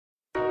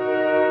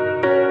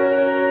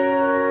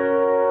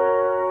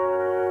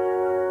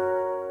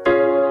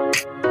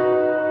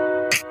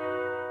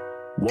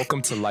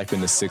Welcome to Life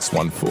in the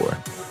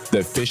 614,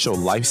 the official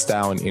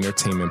lifestyle and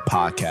entertainment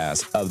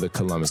podcast of the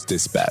Columbus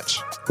Dispatch,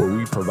 where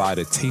we provide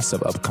a taste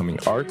of upcoming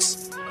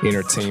arts,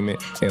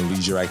 entertainment, and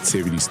leisure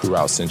activities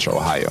throughout Central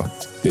Ohio.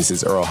 This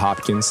is Earl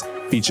Hopkins,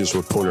 features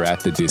reporter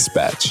at the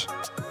Dispatch.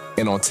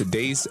 And on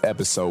today's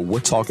episode, we're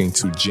talking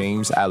to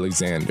James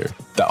Alexander,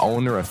 the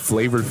owner of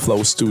Flavored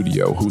Flow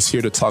Studio, who's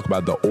here to talk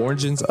about the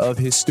origins of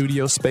his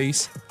studio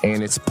space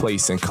and its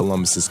place in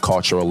Columbus's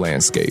cultural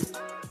landscape.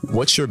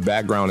 What's your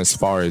background as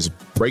far as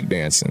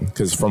breakdancing?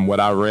 Because from what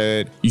I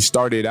read, you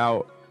started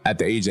out at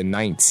the age of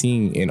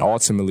 19 and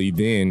ultimately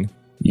then,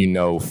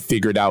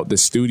 figured out the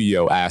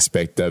studio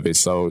aspect of it.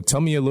 So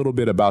tell me a little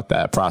bit about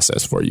that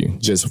process for you,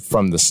 just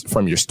from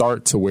your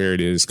start to where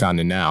it is kind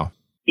of now.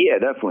 Yeah,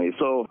 definitely.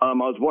 So I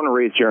was born and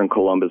raised here in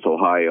Columbus,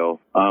 Ohio.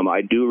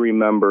 I do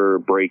remember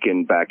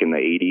breaking back in the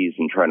 80s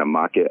and trying to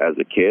mock it as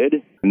a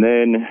kid. And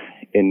then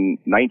in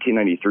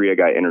 1993, I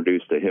got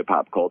introduced to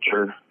hip-hop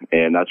culture,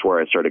 and that's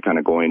where I started kind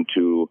of going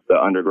to the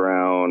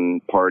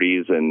underground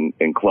parties and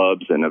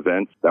clubs and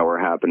events that were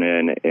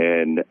happening,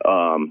 and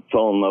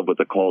fell in love with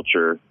the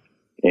culture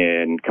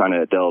and kind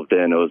of delved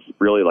in. It was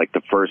really like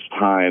the first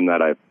time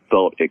that I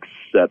felt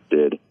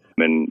accepted,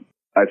 and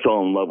I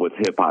fell in love with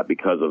hip-hop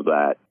because of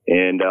that.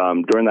 And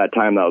during that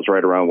time, that was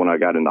right around when I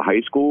got into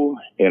high school,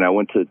 and I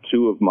went to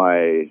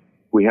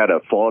we had a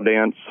fall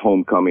dance,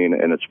 homecoming,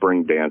 and a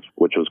spring dance,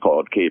 which was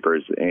called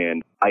Capers,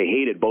 and I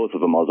hated both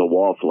of them. I was a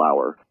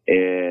wallflower.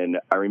 And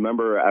I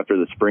remember after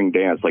the spring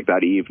dance, like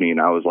that evening,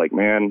 I was like,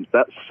 man,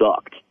 that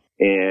sucked.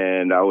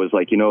 And I was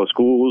like,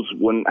 schools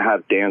wouldn't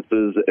have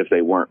dances if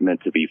they weren't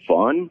meant to be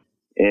fun.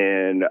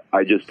 And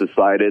I just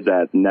decided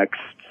that next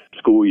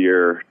school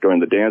year during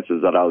the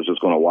dances that I was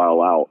just going to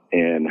wild out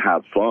and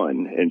have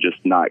fun and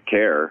just not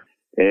care.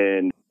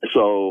 And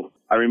so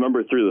I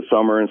remember through the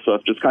summer and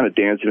stuff, just kind of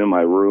dancing in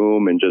my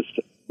room and just,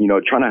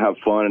 trying to have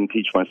fun and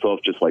teach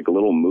myself just like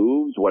little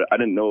moves. I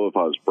didn't know if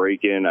I was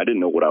breaking. I didn't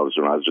know what I was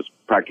doing. I was just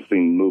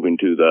practicing moving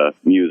to the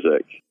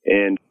music.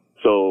 And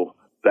so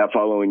that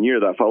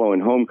following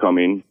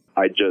homecoming,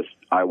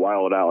 I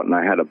wilded out and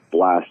I had a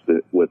blast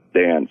with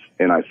dance,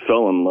 and I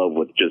fell in love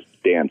with just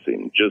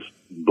dancing, just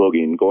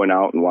boogieing, going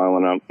out and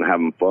wilding out and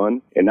having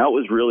fun. And that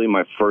was really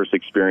my first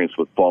experience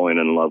with falling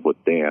in love with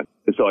dance.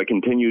 And so I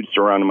continued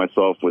surrounding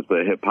myself with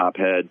the hip hop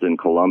heads in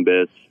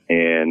Columbus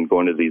and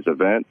going to these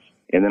events.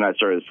 And then I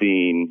started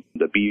seeing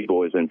the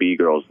B-boys and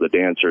B-girls, the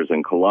dancers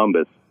in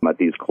Columbus at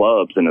these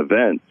clubs and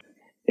events.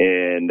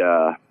 And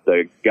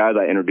the guy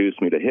that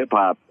introduced me to hip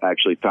hop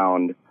actually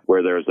found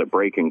where there was a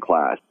breaking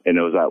class, and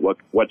it was at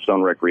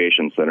Whetstone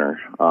Recreation Center.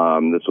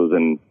 This was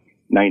in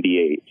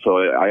 98. So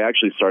I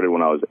actually started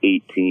when I was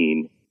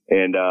 18,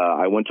 and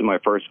I went to my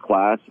first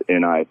class,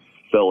 and I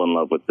fell in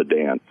love with the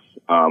dance.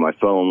 I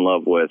fell in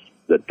love with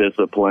the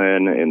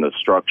discipline and the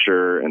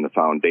structure and the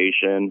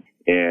foundation,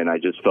 and I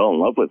just fell in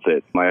love with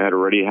it. I had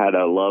already had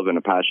a love and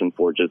a passion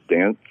for just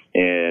dance,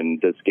 and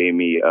this gave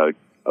me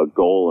a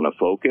goal and a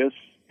focus,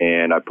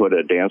 and I put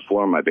a dance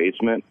floor in my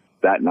basement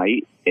that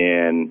night,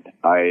 and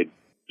I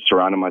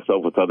surrounded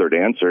myself with other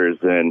dancers.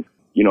 And,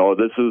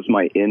 this is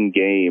my end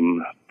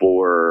game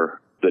for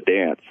the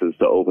dance, is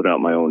to open up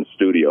my own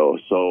studio.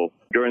 So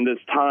during this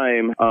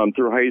time,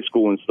 through high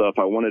school and stuff,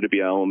 I wanted to be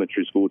an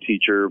elementary school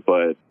teacher,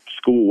 but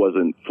school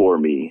wasn't for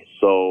me.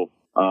 So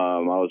I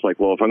was like,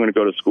 well, if I'm going to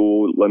go to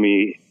school, let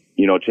me,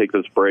 take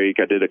this break.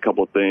 I did a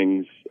couple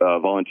things,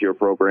 volunteer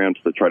programs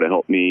to try to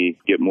help me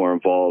get more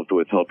involved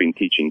with helping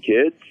teaching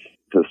kids,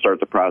 to start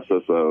the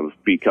process of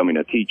becoming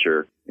a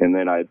teacher. And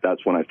then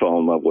that's when I fell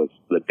in love with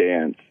the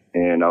dance.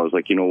 And I was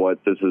like, you know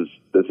what, this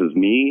is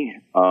me.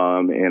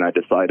 And I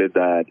decided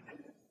that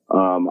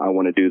I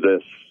want to do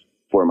this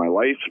for my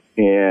life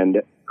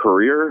and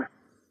career.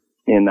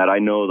 And that I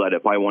know that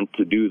if I want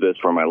to do this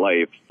for my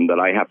life, that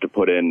I have to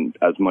put in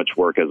as much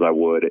work as I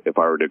would if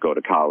I were to go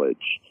to college.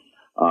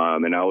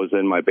 And I was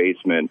in my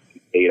basement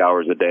 8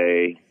 hours a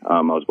day.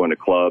 I was going to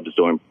clubs,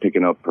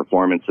 picking up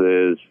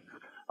performances,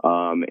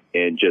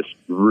 and just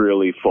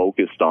really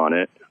focused on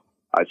it.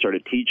 I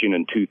started teaching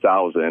in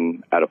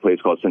 2000 at a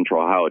place called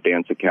Central Ohio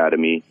Dance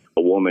Academy.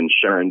 A woman,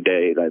 Sharon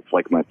Day, that's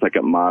like my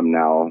second mom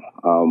now,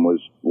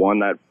 was one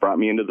that brought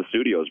me into the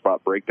studios,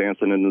 brought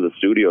breakdancing into the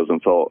studios, and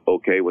felt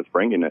okay with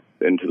bringing it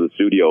into the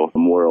studio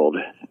world.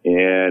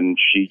 And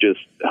she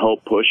just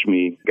helped push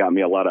me, got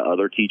me a lot of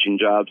other teaching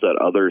jobs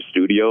at other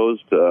studios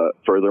to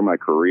further my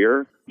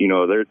career.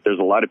 There's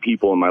a lot of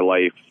people in my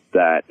life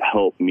that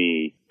helped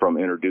me, from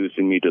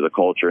introducing me to the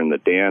culture and the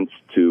dance,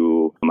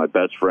 to my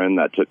best friend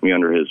that took me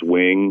under his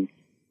wing,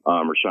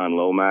 Rashawn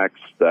Lomax,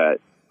 that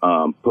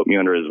put me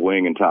under his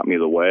wing and taught me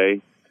the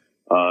way,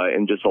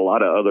 and just a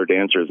lot of other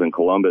dancers in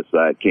Columbus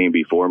that came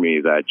before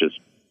me that just,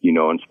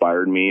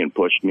 inspired me and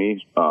pushed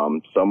me.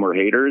 Some were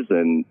haters,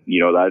 and,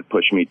 that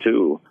pushed me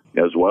too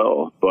as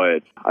well.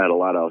 But I had a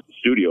lot of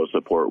studio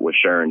support with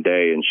Sharon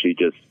Day, and she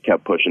just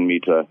kept pushing me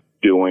to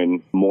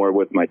doing more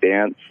with my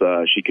dance.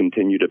 She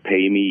continued to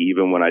pay me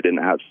even when I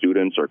didn't have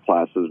students or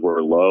classes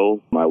were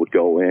low. I would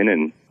go in,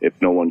 and if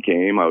no one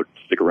came, I would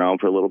stick around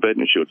for a little bit,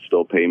 and she would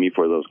still pay me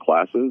for those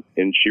classes.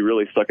 And she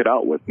really stuck it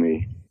out with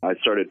me. I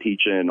started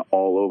teaching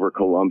all over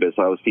Columbus.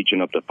 I was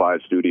teaching up to 5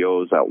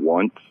 studios at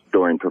once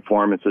during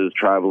performances,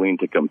 traveling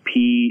to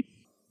compete,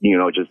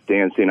 just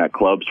dancing at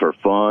clubs for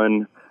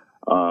fun.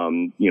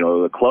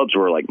 The clubs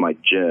were like my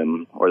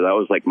gym, or that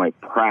was like my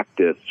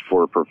practice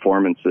for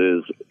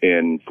performances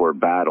and for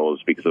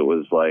battles, because it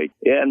was like,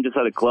 I'm just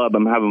at a club,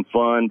 I'm having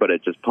fun, but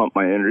it just pumped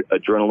my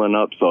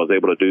adrenaline up. So I was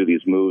able to do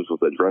these moves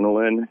with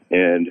adrenaline,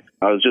 and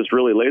I was just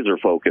really laser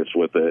focused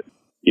with it.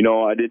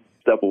 I did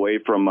step away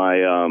from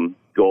my,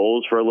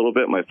 goals for a little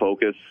bit. My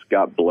focus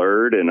got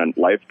blurred and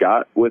life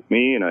got with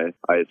me, and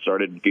I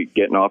started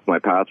getting off my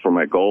path for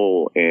my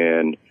goal,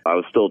 and I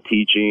was still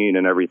teaching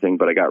and everything,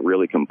 but I got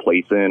really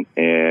complacent,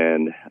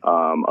 and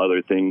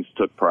other things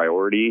took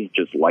priority,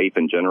 just life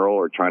in general,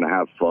 or trying to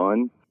have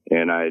fun.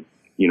 And at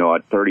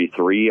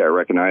 33, I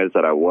recognized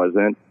that I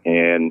wasn't,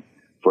 and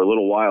for a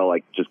little while,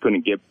 I just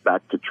couldn't get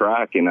back to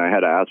track, and I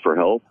had to ask for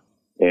help.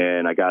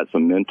 And I got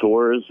some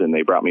mentors, and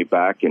they brought me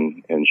back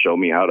and showed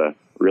me how to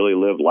really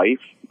live life.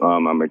 I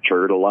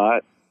matured a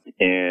lot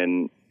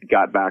and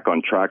got back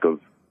on track of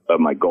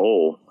my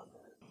goal.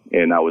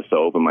 And that was to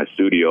open my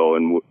studio.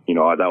 And,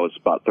 that was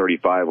about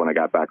 35 when I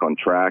got back on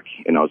track,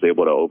 and I was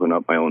able to open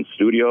up my own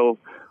studio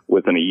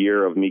within a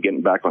year of me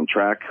getting back on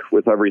track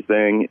with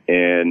everything.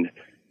 And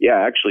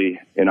actually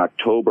in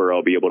October,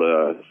 I'll be able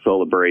to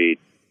celebrate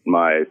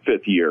my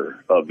 5th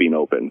year of being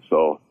open.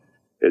 So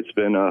it's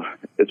been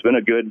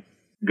a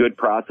good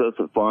process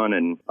of fun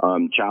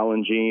and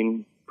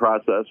challenging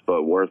process,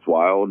 but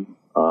worthwhile.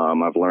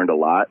 I've learned a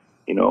lot,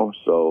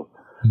 so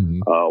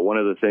one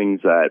of the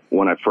things that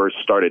when I first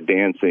started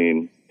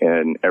dancing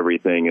and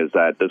everything is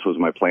that this was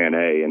my plan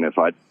A, and if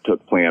I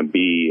took plan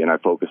B and I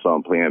focused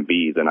on plan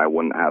B, then I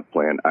wouldn't have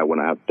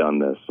done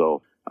this.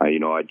 So I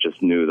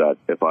just knew that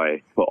if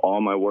I put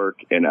all my work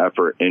and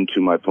effort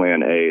into my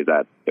plan A,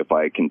 that if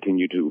I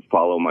continue to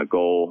follow my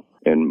goal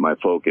and my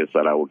focus,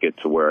 that I will get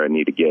to where I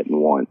need to get and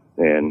want.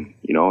 And,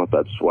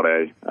 that's what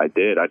I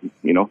did. I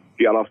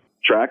got off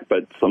track,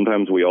 but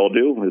sometimes we all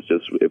do. It's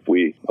just if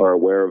we are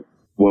aware of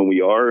when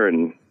we are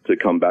and to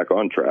come back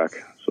on track.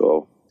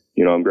 So,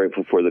 I'm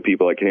grateful for the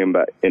people that came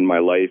back in my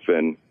life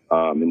and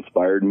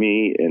inspired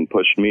me and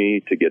pushed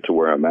me to get to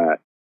where I'm at.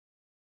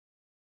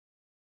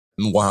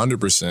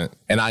 100%.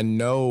 And I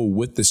know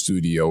with the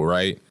studio,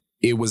 right,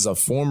 it was a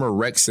former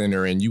rec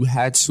center, and you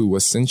had to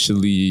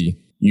essentially,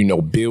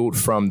 build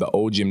from the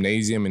old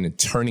gymnasium and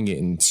turning it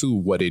into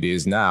what it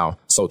is now.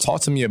 So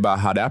talk to me about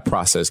how that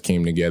process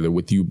came together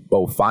with you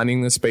both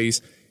finding the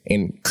space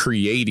and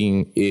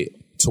creating it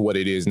to what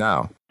it is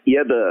now.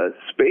 Yeah, the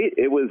space,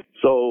 it was,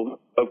 so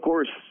of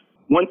course,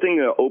 one thing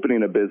that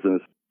opening a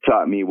business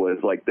taught me was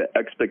like the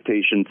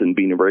expectations and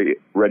being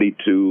ready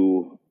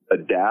to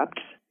adapt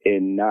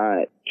and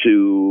not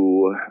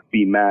to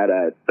be mad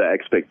at the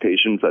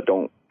expectations that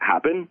don't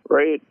happen,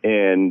 right?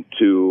 And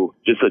to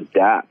just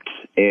adapt.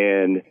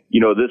 And,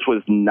 this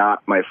was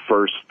not my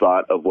first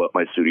thought of what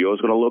my studio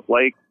was going to look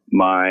like.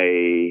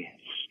 My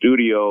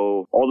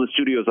studio, all the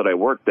studios that I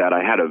worked at,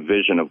 I had a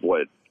vision of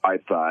what I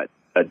thought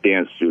a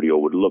dance studio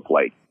would look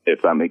like,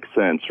 if that makes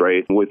sense,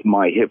 right? With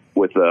my hip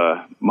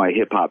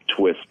hop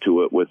twist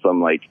to it, with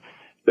some like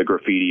the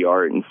graffiti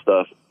art and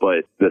stuff,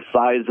 but the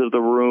size of the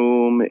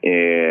room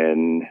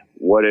and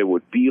what it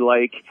would be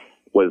like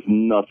was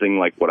nothing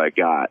like what I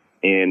got.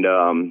 And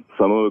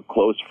some of my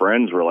close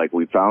friends were like,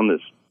 we found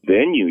this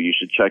venue, you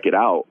should check it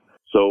out.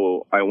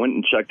 So I went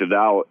and checked it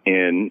out,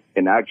 and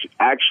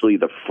actually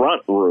the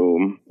front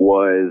room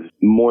was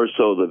more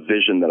so the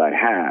vision that I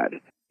had.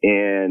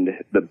 And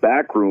the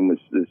back room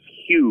is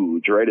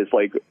huge, right? It's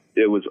like,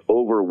 it was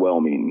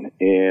overwhelming,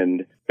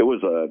 and it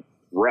was a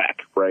wreck,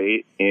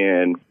 right?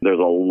 And there's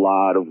a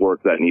lot of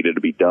work that needed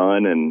to be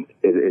done, and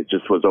it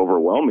just was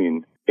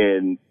overwhelming.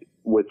 And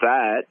with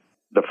that,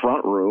 the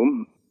front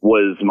room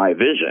was my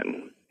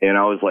vision. And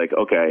I was like,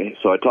 okay.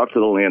 So I talked to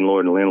the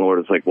landlord, and the landlord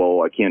was like,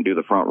 well, I can't do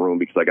the front room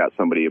because I got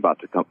somebody about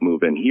to come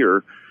move in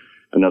here,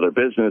 another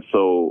business.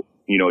 So,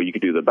 you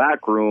could do the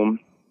back room.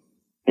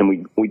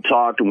 And we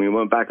talked, and we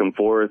went back and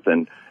forth,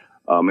 and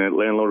the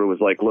landlord was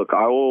like, look,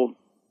 I will,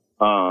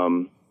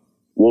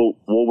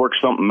 we'll work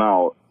something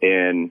out.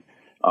 And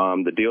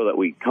the deal that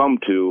we come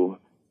to,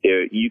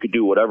 you could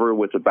do whatever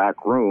with the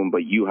back room,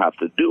 but you have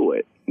to do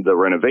it, the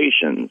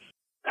renovations.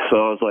 So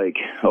I was like,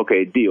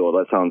 okay, deal.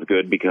 That sounds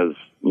good, because,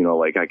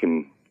 I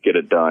can get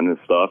it done and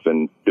stuff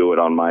and do it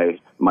on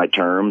my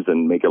terms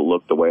and make it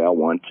look the way I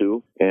want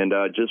to. And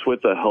just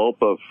with the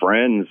help of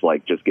friends,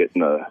 like just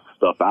getting the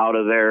stuff out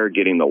of there,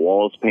 getting the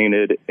walls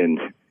painted. And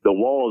the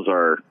walls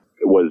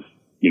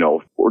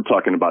we're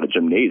talking about a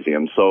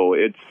gymnasium. So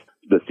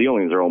the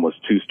ceilings are almost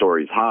 2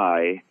 stories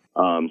high.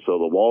 So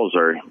the walls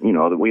are,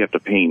 we have to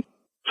paint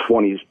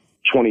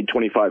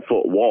 25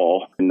 foot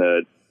wall. And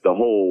the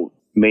whole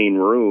main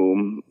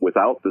room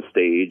without the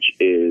stage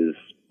is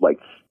like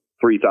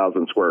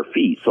 3,000 square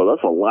feet. So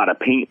that's a lot of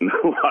paint and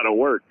a lot of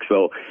work.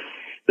 So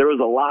there was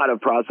a lot of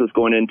process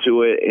going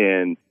into it,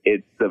 and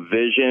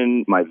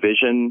my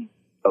vision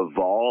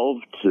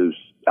evolved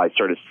I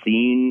started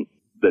seeing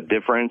the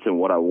difference in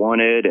what I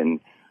wanted, and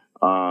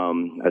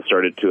I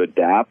started to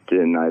adapt,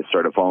 and I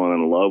started falling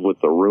in love with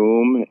the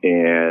room,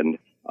 and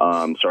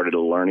started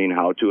learning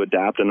how to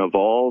adapt and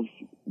evolve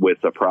with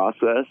the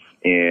process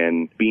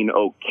and being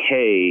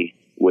okay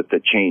with the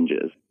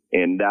changes.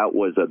 And that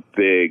was a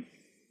big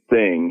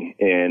thing.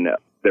 And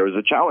there was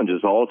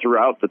challenges all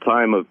throughout the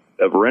time of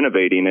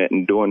renovating it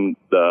and doing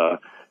the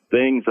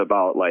things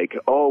about like,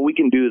 oh, we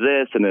can do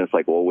this. And then it's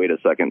like, well, wait a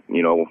second,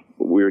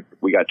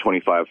 we got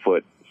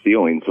 25-foot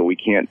ceiling, so we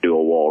can't do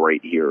a wall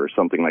right here or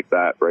something like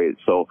that, right?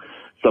 So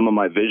some of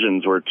my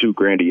visions were too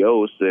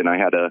grandiose, and I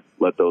had to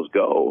let those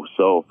go.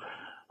 So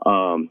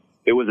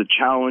it was a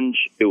challenge.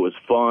 It was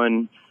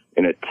fun,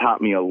 and it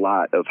taught me a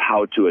lot of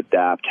how to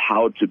adapt,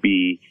 how to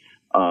be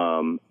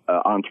an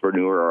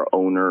entrepreneur or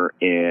owner,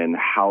 and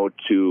how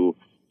to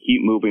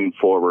keep moving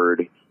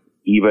forward,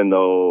 even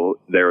though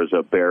there was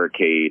a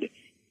barricade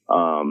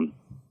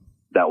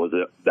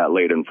that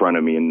laid in front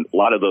of me. And a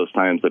lot of those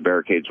times the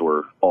barricades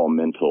were all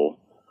mental.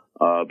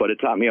 But it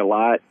taught me a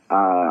lot.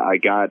 I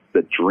got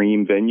the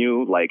dream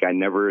venue.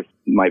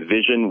 My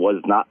vision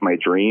was not my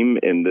dream,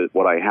 and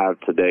what I have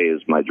today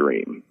is my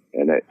dream.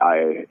 And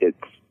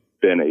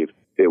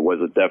it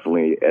was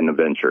definitely an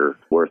adventure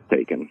worth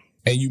taking.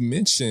 And you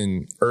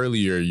mentioned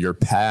earlier your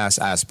past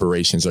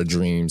aspirations or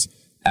dreams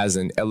as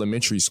an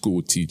elementary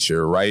school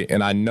teacher, right?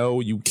 And I know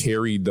you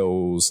carry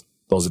those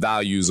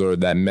values or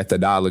that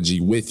methodology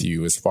with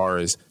you as far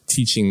as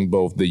teaching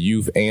both the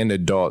youth and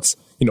adults,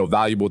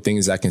 valuable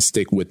things that can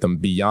stick with them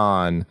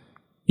beyond,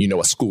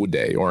 a school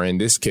day, or in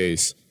this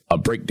case, a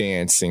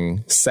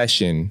breakdancing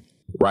session,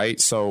 right?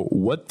 So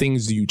what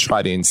things do you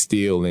try to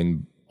instill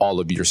in all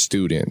of your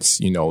students,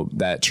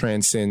 that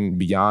transcend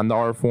beyond the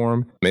art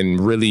form and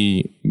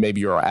really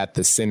maybe are at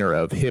the center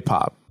of hip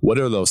hop? What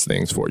are those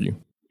things for you?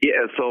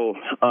 Yeah, so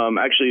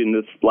actually in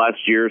this last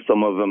year,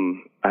 some of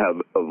them have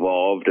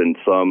evolved and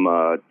some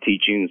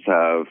teachings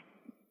have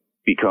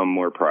become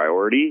more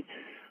priority.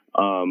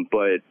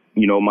 But,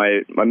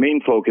 my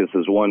main focus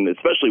is one,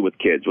 especially with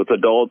kids. With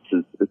adults,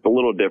 it's a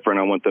little different.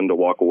 I want them to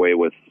walk away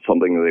with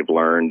something that they've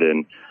learned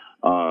and,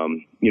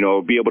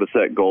 be able to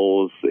set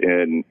goals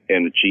and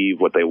achieve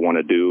what they want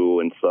to do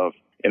and stuff.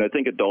 And I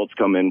think adults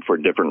come in for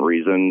different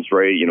reasons,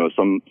 right?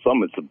 Some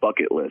it's a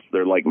bucket list.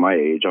 They're like my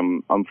age.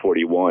 I'm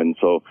 41.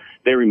 So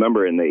they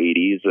remember in the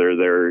 80s or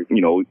they're,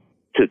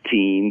 to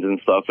teens and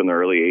stuff in the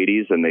early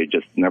 80s, and they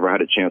just never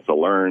had a chance to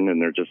learn.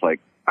 And they're just like,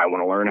 I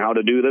want to learn how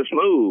to do this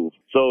move.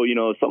 So,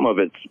 some of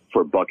it's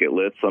for bucket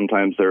lists.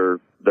 Sometimes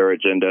their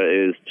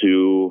agenda is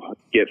to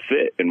get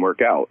fit and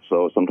work out.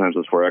 So sometimes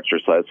it's for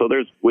exercise. So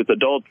with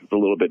adults, it's a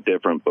little bit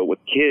different. But with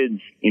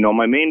kids,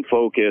 my main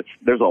focus,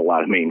 there's a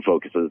lot of main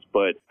focuses,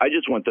 but I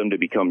just want them to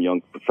become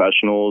young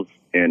professionals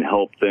and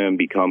help them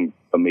become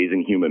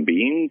amazing human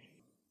beings.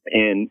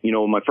 And,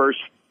 my first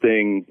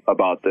thing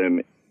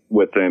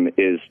with them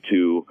is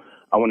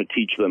I want to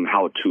teach them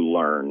how to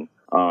learn.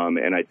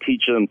 And I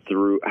teach them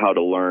through how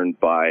to learn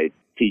by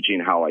teaching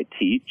how I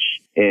teach.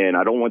 And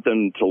I don't want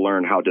them to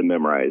learn how to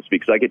memorize,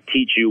 because I could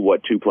teach you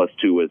what 2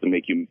 + 2 is and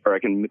I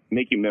can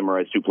make you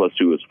memorize 2 +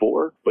 2 is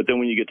 4. But then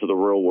when you get to the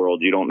real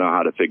world, you don't know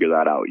how to figure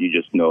that out. You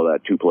just know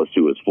that 2 +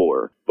 2 is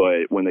 4.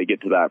 But when they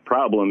get to that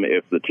problem,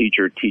 if the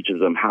teacher teaches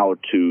them how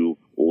to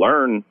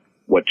learn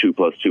what 2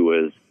 +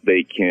 2 is,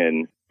 they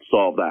can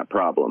solve that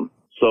problem.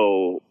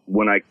 So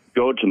when I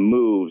go to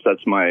moves,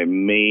 that's my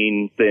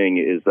main thing,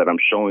 is that I'm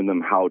showing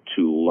them how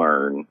to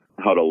learn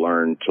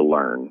to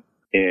learn.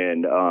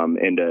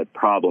 And to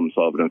problem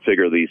solve and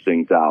figure these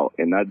things out.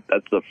 And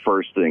that's the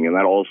first thing. And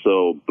that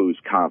also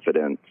boosts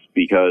confidence,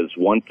 because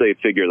once they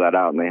figure that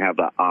out and they have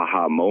that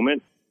aha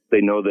moment,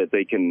 they know that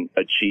they can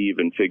achieve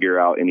and figure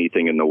out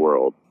anything in the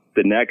world.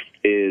 The next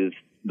is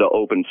the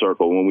open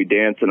circle. When we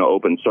dance in an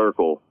open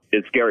circle,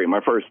 it's scary.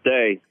 My first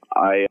day,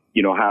 I,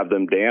 have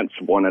them dance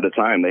one at a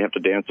time. They have to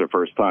dance their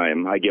first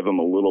time. I give them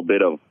a little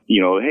bit of,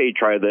 hey,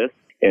 try this,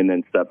 and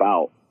then step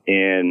out.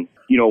 And,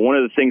 one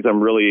of the things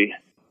I'm really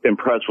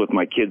impressed with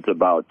my kids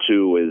about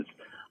too is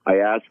I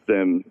ask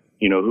them,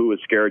 who was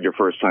scared your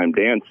first time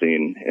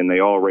dancing, and they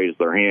all raise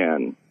their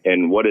hand.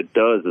 And what it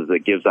does is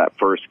it gives that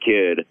first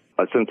kid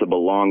a sense of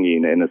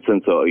belonging and a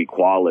sense of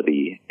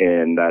equality,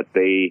 and that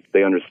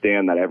they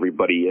understand that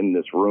everybody in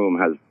this room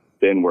has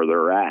been where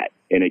they're at,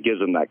 and it gives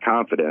them that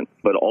confidence.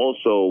 But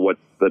also what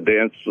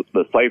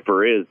the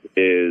cipher is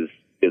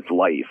it's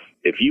life.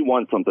 If you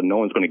want something, no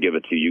one's going to give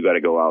it to you. You got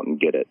to go out and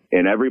get it.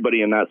 And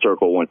everybody in that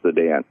circle wants to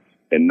dance.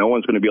 And no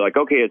one's going to be like,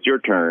 okay, it's your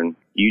turn.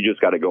 You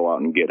just got to go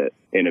out and get it.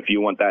 And if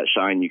you want that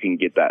shine, you can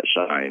get that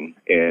shine.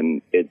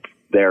 And it's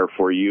there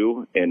for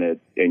you, and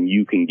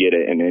you can get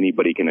it, and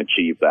anybody can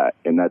achieve that.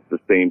 And that's the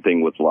same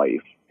thing with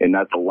life. And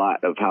that's a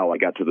lot of how I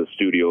got to the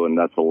studio, and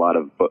that's a lot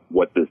of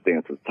what this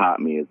dance has taught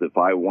me, is if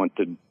I want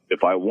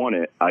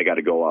it, I got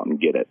to go out and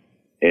get it.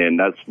 And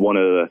that's one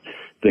of the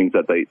things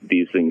that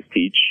these things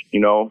teach,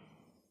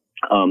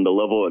 The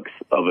level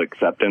of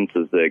acceptance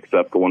is to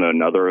accept one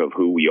another of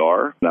who we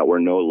are, that we're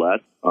no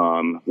less.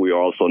 We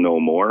also know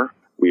more.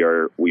 We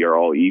are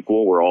all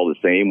equal. We're all the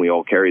same. We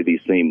all carry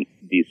these same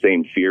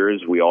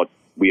fears. We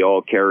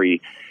all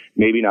carry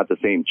maybe not the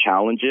same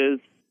challenges,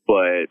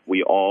 but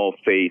we all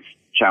face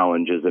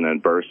challenges and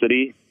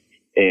adversity,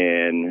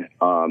 and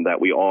that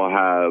we all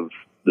have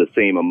the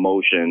same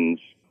emotions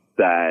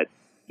that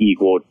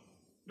equal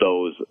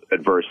those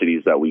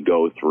adversities that we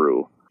go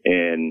through.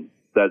 And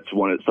that's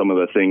some of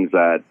the things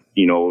that,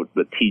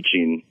 the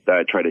teaching that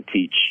I try to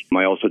teach.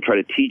 I also try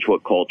to teach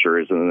what culture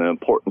is and the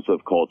importance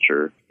of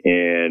culture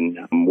and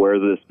where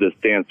this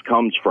dance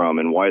comes from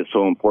and why it's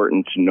so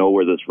important to know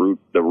where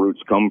the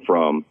roots come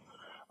from.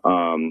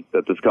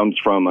 That this comes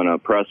from an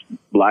oppressed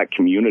Black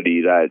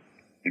community that,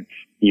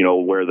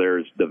 where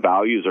there's the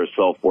values are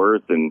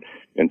self-worth and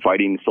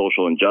fighting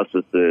social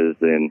injustices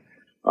and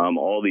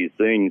all these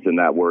things,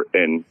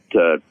 and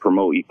to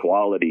promote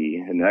equality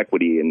and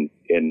equity, and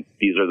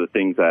these are the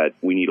things that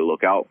we need to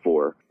look out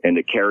for and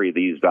to carry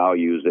these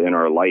values in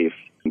our life,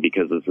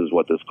 because this is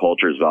what this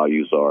culture's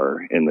values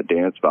are and the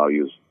dance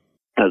values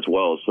as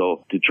well.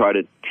 So to try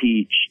to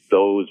teach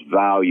those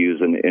values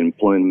and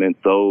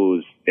implement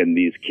those in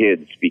these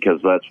kids,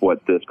 because that's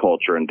what this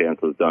culture and dance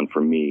has done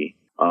for me.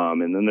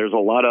 And then there's a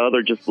lot of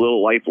other just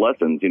little life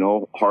lessons,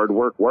 hard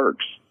work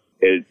works.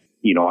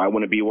 I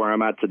wouldn't be where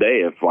I'm at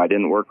today if I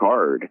didn't work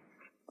hard.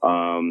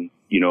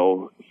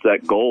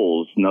 Set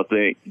goals.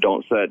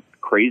 Don't set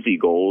crazy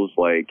goals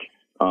like,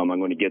 I'm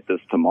going to get this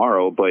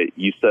tomorrow, but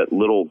you set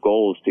little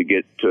goals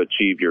to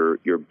achieve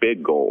your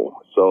big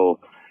goal. So,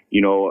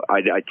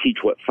 I teach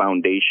what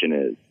foundation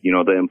is,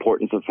 the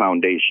importance of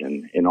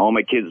foundation. And all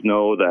my kids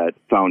know that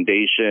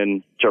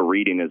foundation to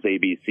reading is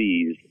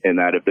ABCs, and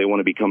that if they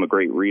want to become a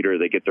great reader,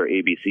 they get their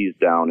ABCs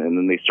down, and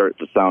then they start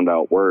to sound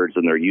out words,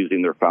 and they're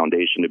using their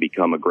foundation to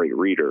become a great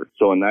reader.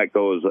 So, and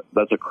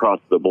that's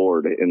across the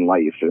board in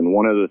life. And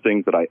one of the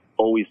things that I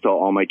always tell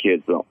all my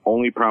kids, the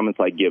only promise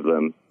I give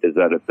them is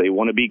that if they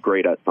want to be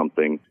great at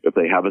something, if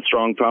they have a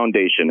strong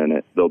foundation in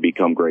it, they'll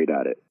become great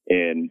at it.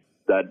 And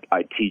that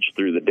I teach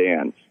through the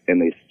dance,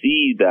 and they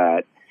see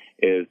that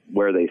is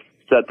where they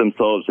set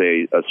themselves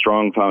a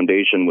strong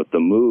foundation with the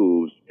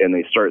moves, and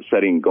they start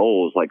setting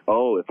goals like,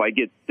 oh, if I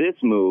get this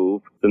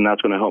move, then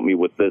that's going to help me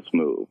with this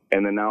move.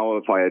 And then now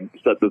if I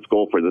set this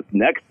goal for this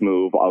next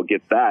move, I'll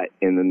get that,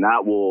 and then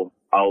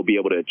I'll be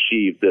able to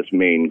achieve this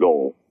main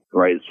goal,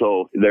 right?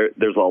 So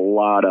there's a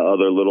lot of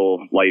other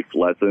little life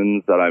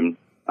lessons that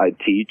I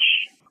teach.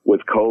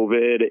 With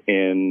COVID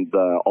and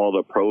all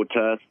the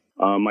protests,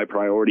 my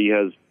priority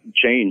has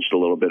changed a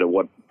little bit of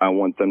what I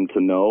want them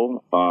to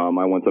know.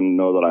 I want them to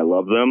know that I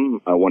love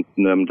them. I want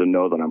them to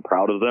know that I'm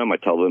proud of them. I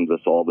tell them this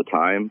all the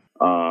time.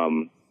 I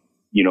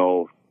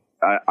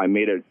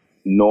made it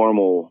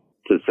normal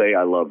to say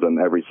I love them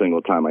every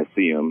single time I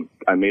see them.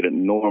 I made it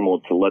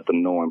normal to let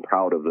them know I'm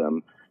proud of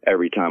them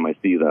every time I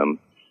see them,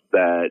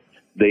 that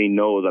they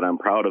know that I'm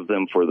proud of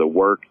them for the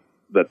work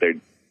that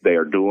they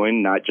are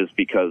doing, not just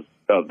because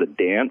of the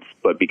dance,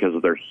 but because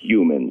of their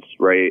humans,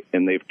 right?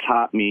 And they've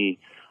taught me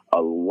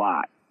a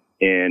lot.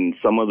 And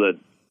some of the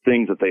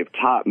things that they've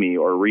taught me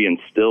or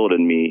reinstilled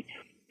in me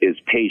is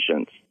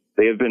patience.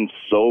 They have been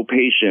so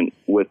patient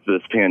with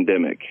this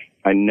pandemic.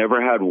 I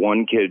never had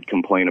one kid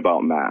complain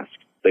about masks.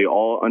 They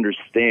all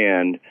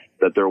understand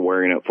that they're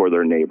wearing it for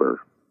their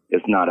neighbor.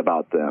 It's not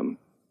about them.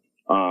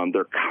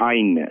 Their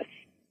kindness.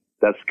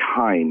 That's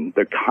kind.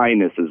 Their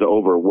kindness is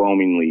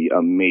overwhelmingly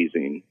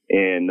amazing,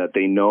 and that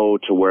they know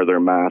to wear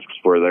their masks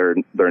for their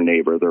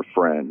neighbor, their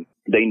friend.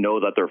 They know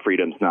that their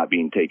freedom's not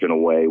being taken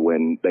away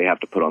when they have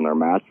to put on their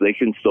mask. They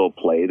can still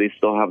play. They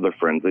still have their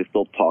friends. They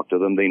still talk to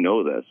them. They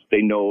know this.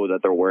 They know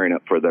that they're wearing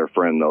it for their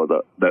friend,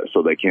 though, that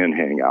so they can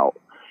hang out.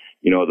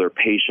 Their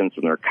patience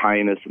and their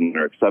kindness and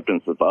their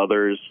acceptance of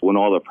others. When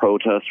all the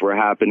protests were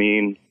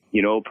happening,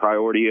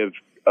 priority of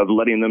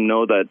letting them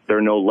know that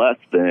they're no less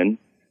than,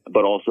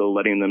 but also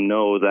letting them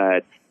know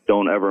that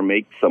don't ever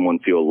make someone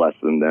feel less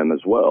than them as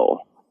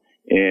well.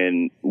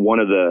 And one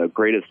of the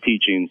greatest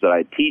teachings that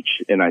I teach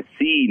and I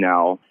see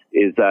now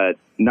is that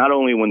not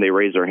only when they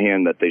raise their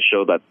hand that they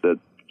show that the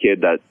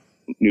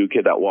new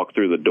kid that walked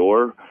through the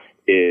door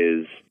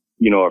is,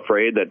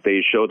 afraid, that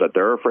they show that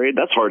they're afraid.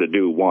 That's hard to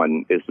do.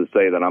 One is to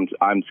say that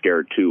I'm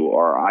scared too,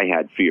 or I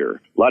had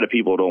fear. A lot of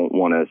people don't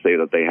want to say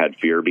that they had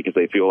fear because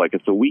they feel like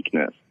it's a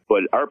weakness.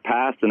 But our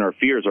past and our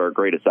fears are our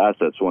greatest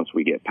assets once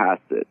we get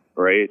past it,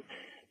 right?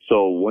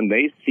 So when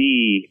they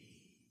see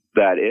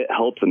that it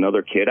helps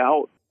another kid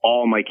out,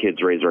 all my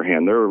kids raise their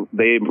hand.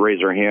 They raise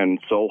their hand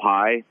so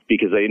high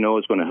because they know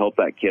it's going to help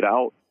that kid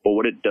out. But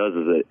what it does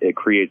is it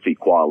creates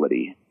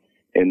equality,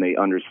 and they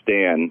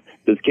understand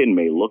this kid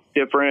may look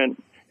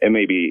different. They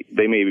may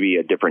be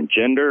a different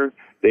gender.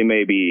 They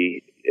may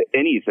be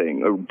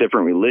anything, a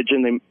different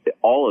religion.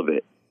 All of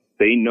it.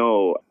 They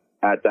know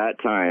at that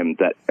time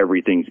that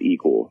everything's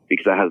equal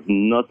because it has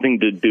nothing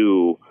to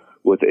do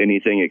with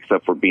anything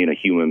except for being a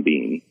human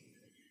being.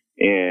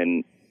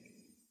 And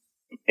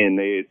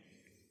they,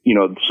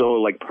 so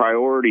like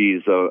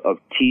priorities of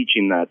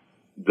teaching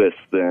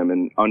them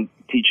and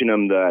teaching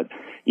them that,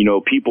 you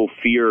know, people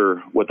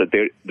fear what that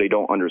they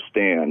don't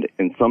understand.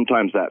 And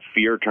sometimes that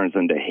fear turns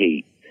into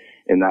hate,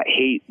 and that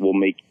hate will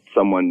make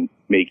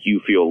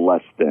you feel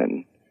less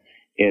than,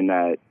 and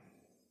that,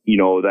 you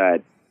know,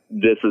 that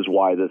this is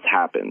why this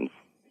happens.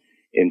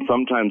 And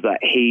sometimes that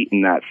hate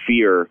and that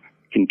fear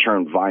can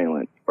turn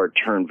violent or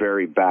turn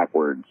very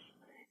backwards.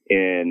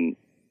 And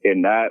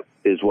that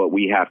is what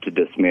we have to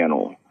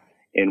dismantle.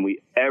 And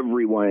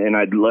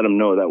I'd let them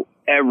know that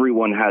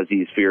everyone has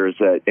these fears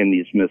and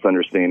these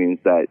misunderstandings,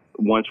 that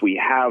once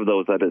we have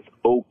those, that it's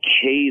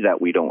okay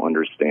that we don't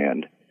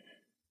understand,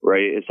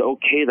 right? It's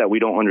okay that we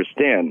don't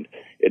understand.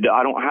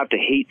 I don't have to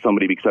hate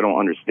somebody because I don't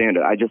understand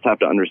it. I just have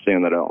to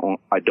understand that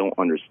I don't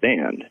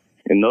understand.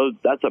 And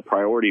that's a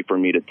priority for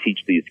me to teach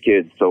these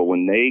kids. So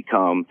when they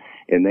come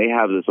and they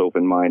have this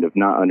open mind of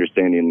not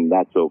understanding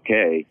that's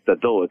okay,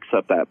 that they'll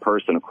accept that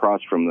person across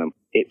from them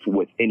at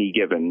any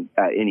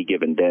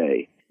given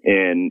day.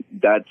 And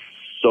that's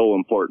so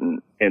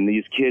important. And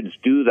these kids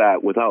do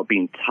that without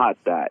being taught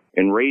that.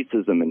 And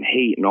racism and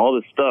hate and all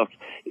this stuff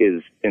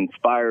is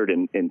inspired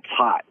and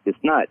taught. It's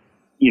not,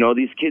 you know,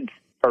 these kids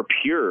are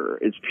pure.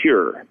 It's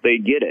pure. They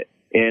get it.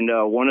 And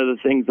one of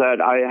the things that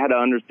I had to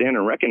understand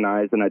and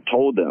recognize, and I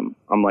told them,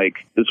 I'm like,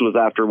 this was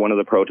after one of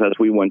the protests.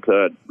 We went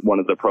to one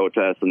of the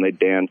protests and they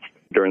danced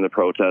during the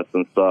protests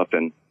and stuff.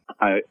 And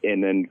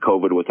then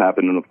COVID was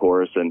happening, of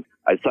course. And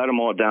I sat them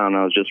all down.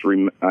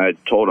 I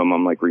told them,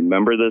 I'm like,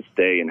 remember this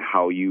day and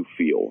how you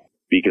feel,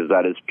 because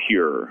that is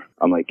pure.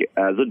 I'm like,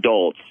 as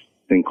adults,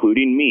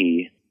 including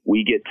me,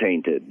 we get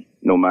tainted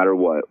no matter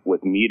what,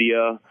 with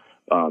media,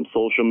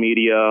 social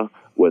media,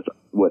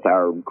 with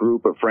our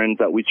group of friends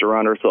that we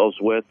surround ourselves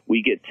with.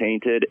 We get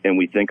tainted and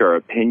we think our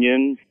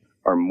opinions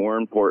are more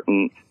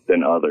important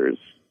than others.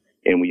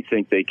 And we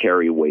think they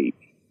carry weight,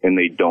 and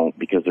they don't,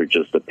 because they're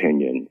just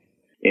opinions.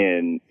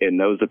 And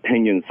those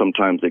opinions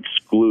sometimes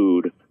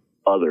exclude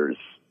others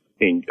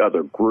in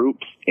other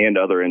groups and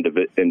other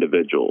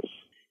individuals.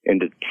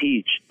 And to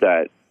teach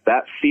that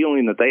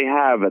feeling that they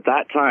have at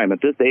that time,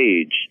 at this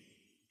age,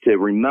 to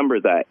remember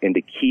that and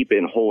to keep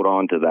and hold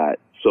on to that.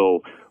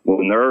 So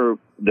when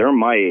they're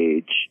my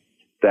age,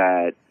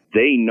 that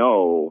they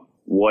know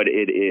what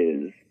it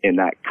is, and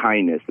that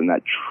kindness and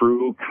that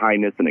true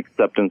kindness and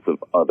acceptance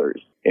of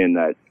others, and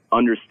that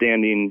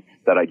understanding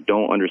that I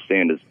don't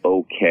understand is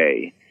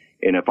okay.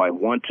 And if I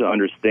want to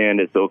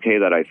understand, it's okay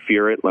that I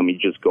fear it. Let me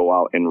just go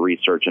out and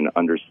research and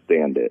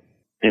understand it.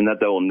 And that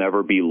they will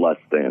never be less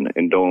than,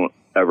 and don't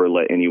ever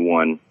let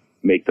anyone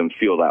make them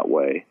feel that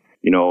way.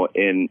 You know,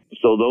 and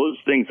so those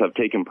things have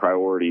taken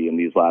priority in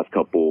these last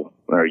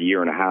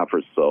year and a half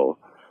or so.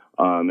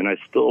 And I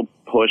still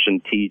push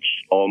and teach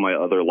all my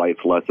other life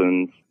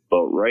lessons.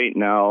 But right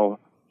now,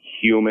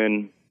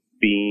 human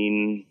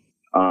being,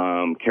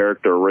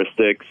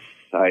 characteristics,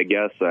 I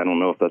guess, I don't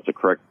know if that's the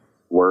correct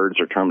words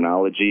or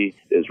terminology,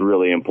 is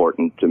really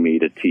important to me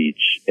to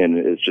teach. And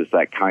it's just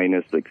that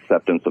kindness,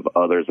 acceptance of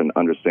others, and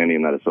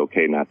understanding that it's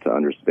okay not to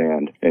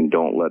understand, and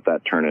don't let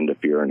that turn into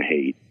fear and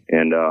hate.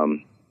 And,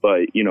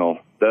 but, you know,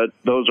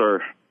 those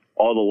are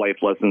all the life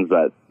lessons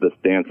that this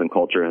dance and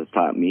culture has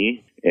taught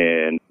me.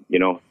 And, you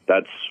know,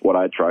 that's what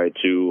I try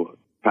to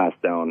pass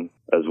down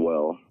as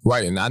well.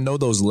 Right. And I know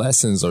those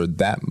lessons are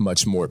that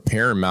much more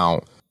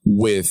paramount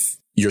with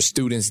your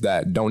students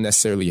that don't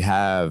necessarily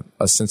have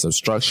a sense of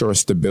structure or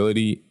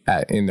stability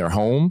in their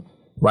home,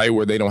 right?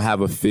 Where they don't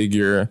have a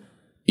figure,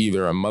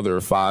 either a mother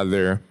or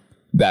father,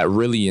 that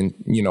really,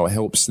 you know,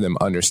 helps them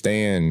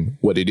understand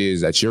what it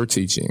is that you're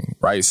teaching,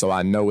 right? So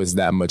I know it's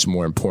that much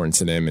more important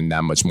to them and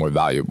that much more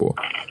valuable,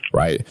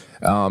 right?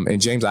 And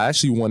James, I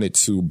actually wanted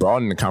to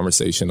broaden the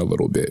conversation a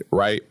little bit,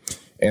 right?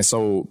 And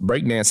so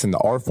breakdancing, the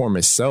art form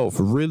itself,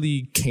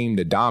 really came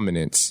to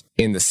dominance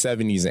in the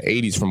 70s and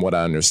 80s, from what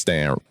I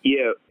understand.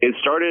 Yeah, it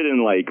started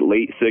in like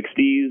late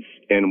 60s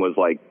and was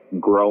like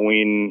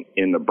growing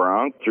in the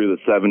Bronx through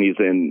the 70s.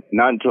 And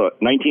not until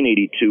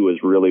 1982 is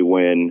really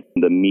when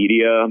the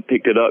media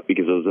picked it up,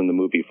 because it was in the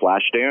movie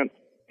Flashdance.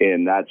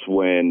 And that's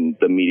when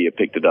the media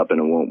picked it up and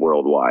it went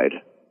worldwide.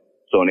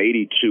 So in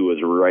 82 is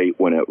right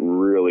when it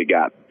really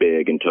got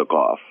big and took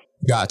off.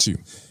 Got you.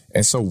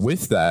 And so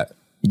with that,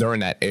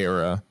 during that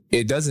era,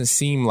 it doesn't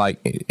seem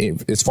like,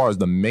 as far as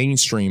the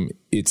mainstream,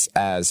 it's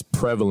as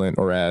prevalent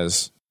or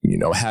as, you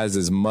know, has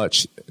as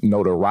much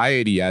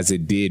notoriety as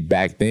it did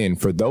back then.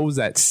 For those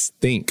that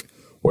think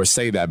or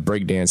say that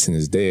breakdancing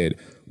is dead,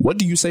 what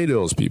do you say to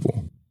those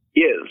people?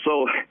 Yeah,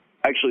 so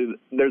actually,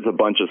 there's a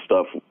bunch of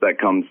stuff that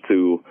comes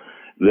to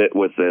that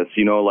with this.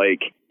 You know, like,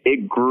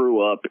 it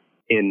grew up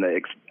in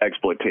the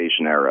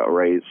exploitation era,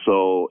 right?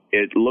 So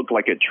it looked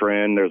like a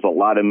trend. There's a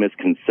lot of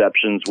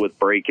misconceptions with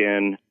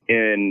breaking.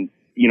 And,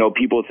 you know,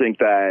 people think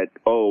that,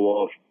 oh,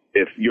 well,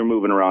 if you're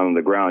moving around on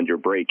the ground, you're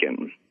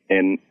breaking.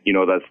 And, you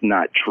know, that's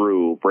not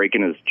true.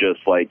 Breaking is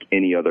just like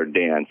any other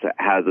dance. It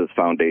has its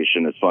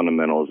foundation, its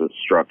fundamentals, its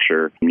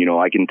structure. You know,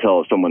 I can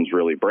tell if someone's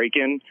really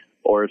breaking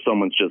or if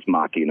someone's just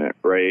mocking it,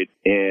 right?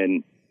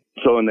 And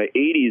So in the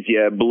 80s,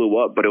 yeah, it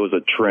blew up, but it was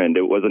a trend.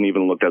 It wasn't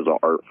even looked as an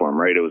art form,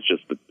 right? It was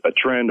just a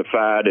trend, a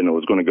fad, and it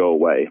was going to go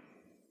away.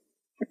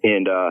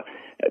 And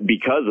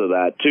because of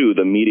that, too,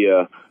 the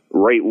media,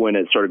 right when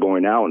it started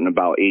going out in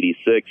about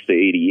 86 to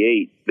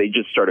 88, they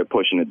just started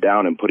pushing it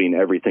down and putting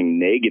everything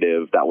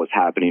negative that was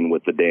happening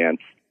with the dance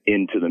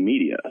into the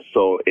media.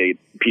 So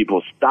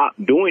people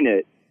stopped doing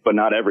it, but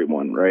not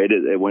everyone, right?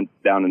 It went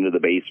down into the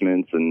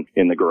basements and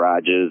in the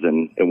garages,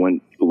 and it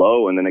went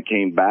low, and then it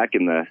came back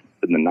in the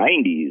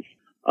 90s.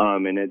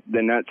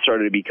 Then that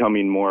started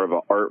becoming more of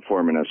an art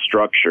form and a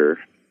structure.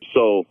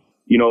 So,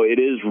 it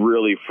is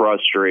really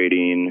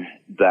frustrating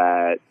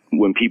that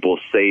when people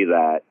say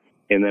that,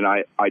 and then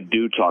I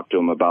do talk to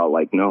them about,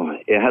 like, no,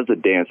 it has a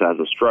dance, it has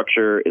a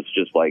structure. It's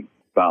just like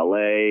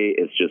ballet.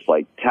 It's just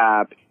like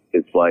tap.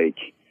 It's like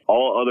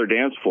all other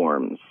dance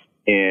forms.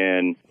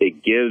 And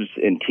it gives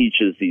and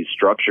teaches these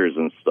structures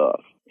and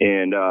stuff.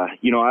 And,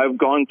 I've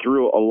gone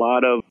through a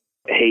lot of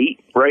hate,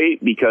 right?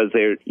 Because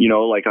they're,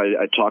 like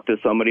I talk to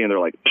somebody and they're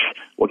like,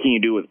 what can you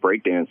do with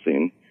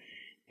breakdancing?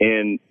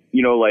 And,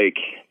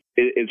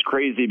 it's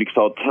crazy because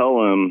I'll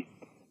tell them,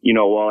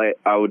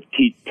 I would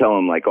tell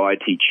them, like, oh, I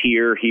teach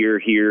here,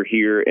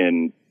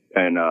 and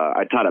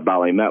I taught at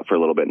Ballet Met for a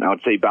little bit. And I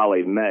would say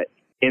Ballet Met,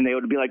 and they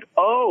would be like,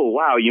 oh,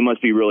 wow, you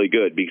must be really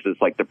good, because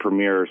it's like the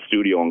premier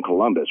studio in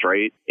Columbus,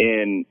 right?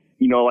 And,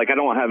 I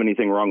don't have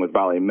anything wrong with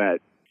Ballet Met,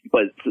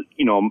 but,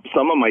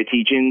 some of my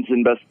teachings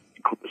and best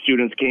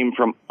students came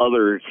from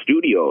other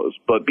studios,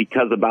 but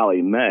because of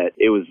Ballet Met,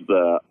 it was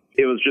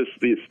just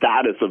the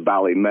status of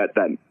Ballet Met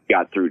that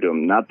got through to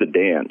them, not the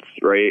dance,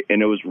 right?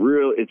 And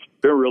it's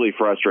been really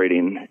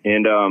frustrating.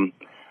 And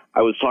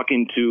I was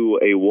talking to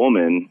a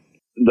woman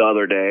the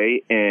other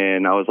day,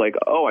 and I was like,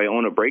 oh, I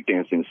own a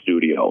breakdancing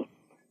studio,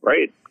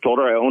 right? Told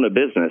her I own a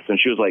business, and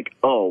she was like,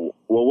 oh,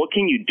 well, what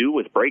can you do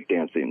with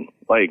breakdancing?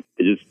 Like,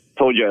 I just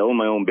told you I own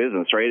my own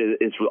business, right?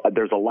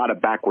 There's a lot of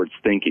backwards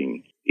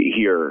thinking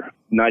here,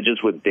 not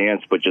just with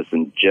dance, but just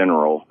in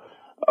general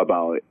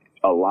about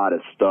a lot of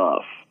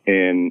stuff.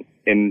 And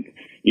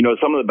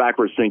some of the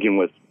backwards thinking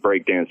with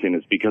breakdancing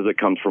is because it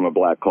comes from a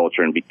black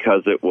culture, and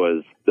because it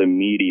was the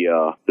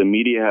media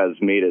has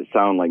made it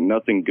sound like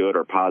nothing good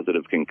or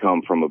positive can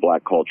come from a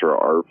black culture or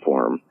art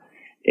form.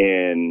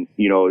 And,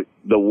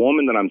 the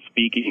woman that I'm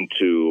speaking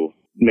to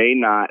may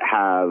not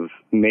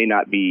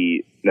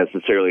be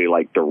necessarily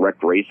like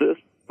direct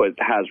racist, but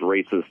has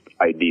racist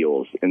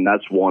ideals. And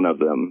that's one of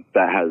them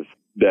that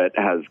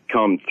has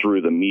come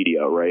through the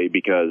media, right?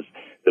 Because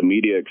the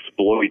media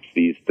exploits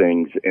these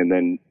things and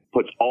then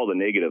puts all the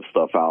negative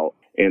stuff out,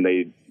 and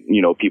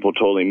people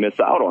totally miss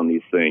out on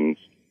these things.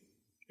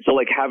 So,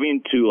 like,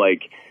 having to,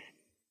 like,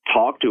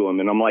 talk to them,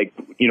 and I'm like,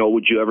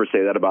 would you ever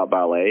say that about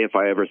ballet? If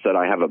I ever said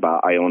I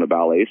own a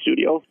ballet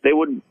studio, they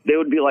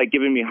would be like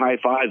giving me high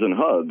fives and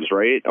hugs,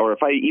 right? Or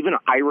if I even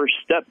Irish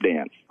step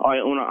dance, I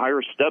own an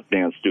Irish step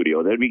dance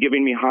studio, they'd be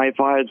giving me high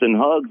fives and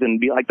hugs and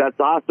be like, that's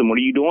awesome. What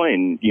are you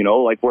doing?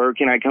 Like, where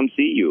can I come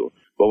see you?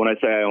 But when I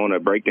say I own a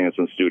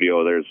breakdancing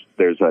studio,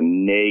 there's a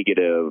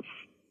negative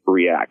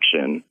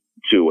reaction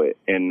to it.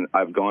 And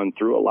I've gone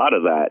through a lot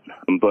of that.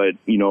 But,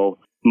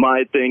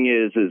 my thing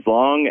is, as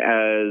long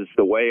as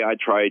the way I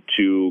try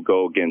to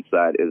go against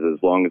that is,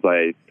 as long as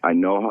I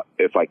know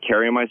if I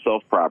carry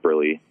myself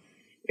properly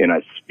and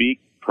I speak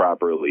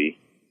properly,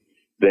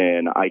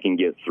 then I can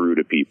get through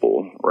to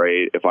people,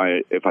 right? If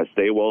I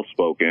stay well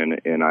spoken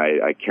and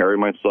I carry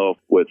myself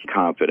with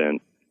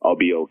confidence, I'll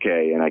be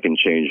okay, and I can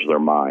change their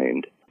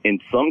mind.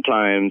 And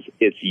sometimes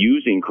it's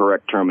using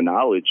correct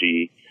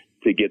terminology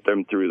to get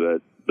them through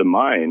the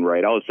mind,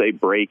 right? I'll say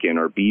breaking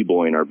or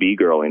b-boying or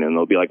b-girling, and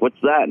they'll be like, what's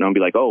that? And I'll be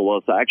like, oh, well,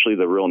 it's actually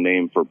the real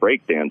name for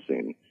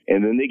breakdancing.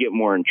 And then they get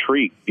more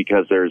intrigued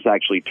because there's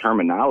actually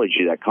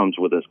terminology that comes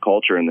with this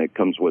culture and that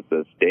comes with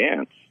this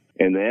dance.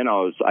 And then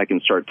I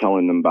can start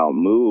telling them about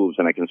moves,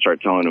 and I can start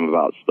telling them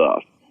about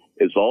stuff.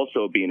 It's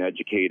also being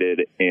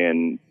educated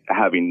and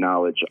having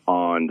knowledge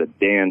on the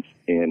dance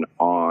and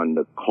on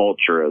the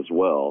culture as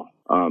well,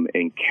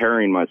 and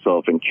carrying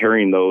myself and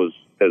carrying those.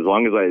 As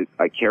long as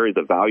I carry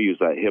the values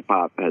that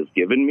hip-hop has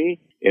given me,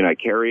 and I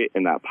carry it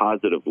in that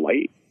positive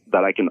light,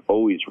 that I can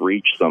always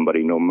reach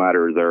somebody, no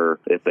matter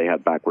if they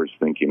have backwards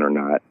thinking or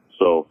not.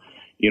 So,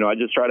 I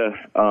just try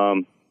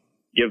to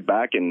give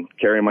back and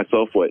carry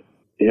myself what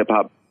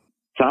hip-hop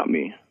taught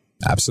me.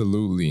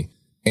 Absolutely.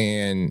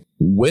 And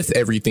with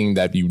everything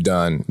that you've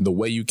done, the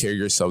way you carry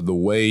yourself, the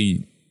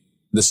way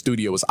the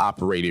studio is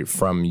operated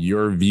from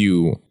your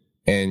view,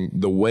 and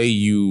the way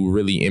you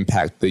really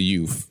impact the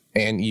youth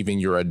and even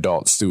your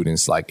adult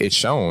students, like, it's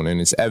shown and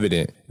it's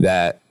evident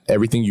that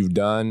everything you've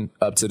done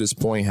up to this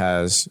point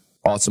has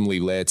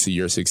ultimately led to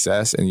your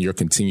success and your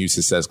continued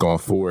success going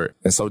forward.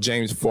 And so,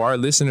 James, for our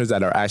listeners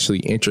that are actually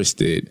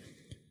interested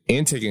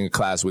in taking a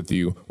class with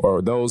you,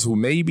 or those who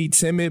may be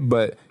timid,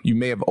 but you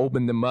may have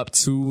opened them up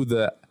to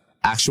the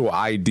actual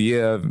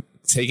idea of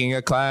taking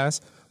a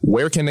class,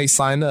 where can they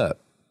sign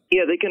up?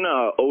 Yeah, they can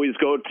always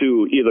go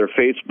to either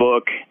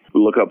Facebook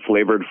look up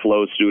Flavored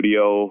Flow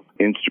Studio.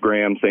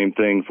 Instagram, same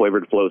thing,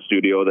 Flavored Flow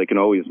Studio. They can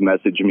always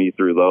message me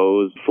through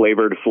those.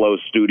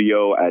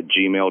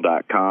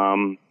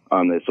 flavoredflowstudio@gmail.com.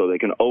 So they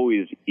can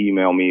always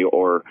email me,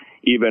 or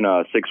even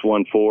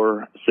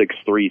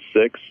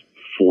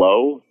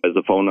 614-636-FLOW as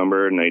a phone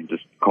number, and they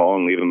just call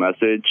and leave a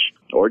message,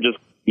 or just,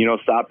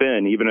 stop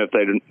in, even if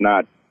they're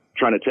not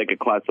trying to take a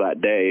class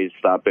that day.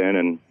 Stop in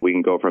and we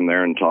can go from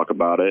there and talk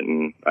about it,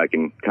 and I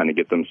can kind of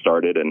get them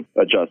started and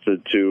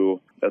adjusted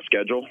to a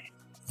schedule.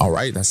 All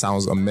right. That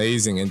sounds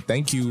amazing. And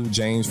thank you,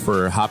 James,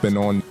 for hopping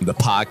on the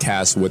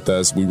podcast with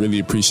us. We really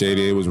appreciate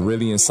it. It was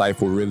really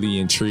insightful, really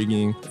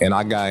intriguing. And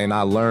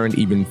I learned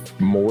even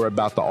more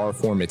about the art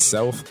form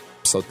itself.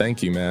 So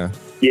thank you, man.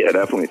 Yeah,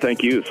 definitely.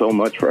 Thank you so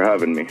much for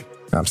having me.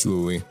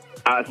 Absolutely.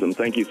 Awesome.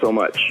 Thank you so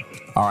much.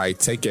 All right.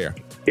 Take care.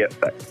 Yeah.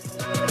 Bye.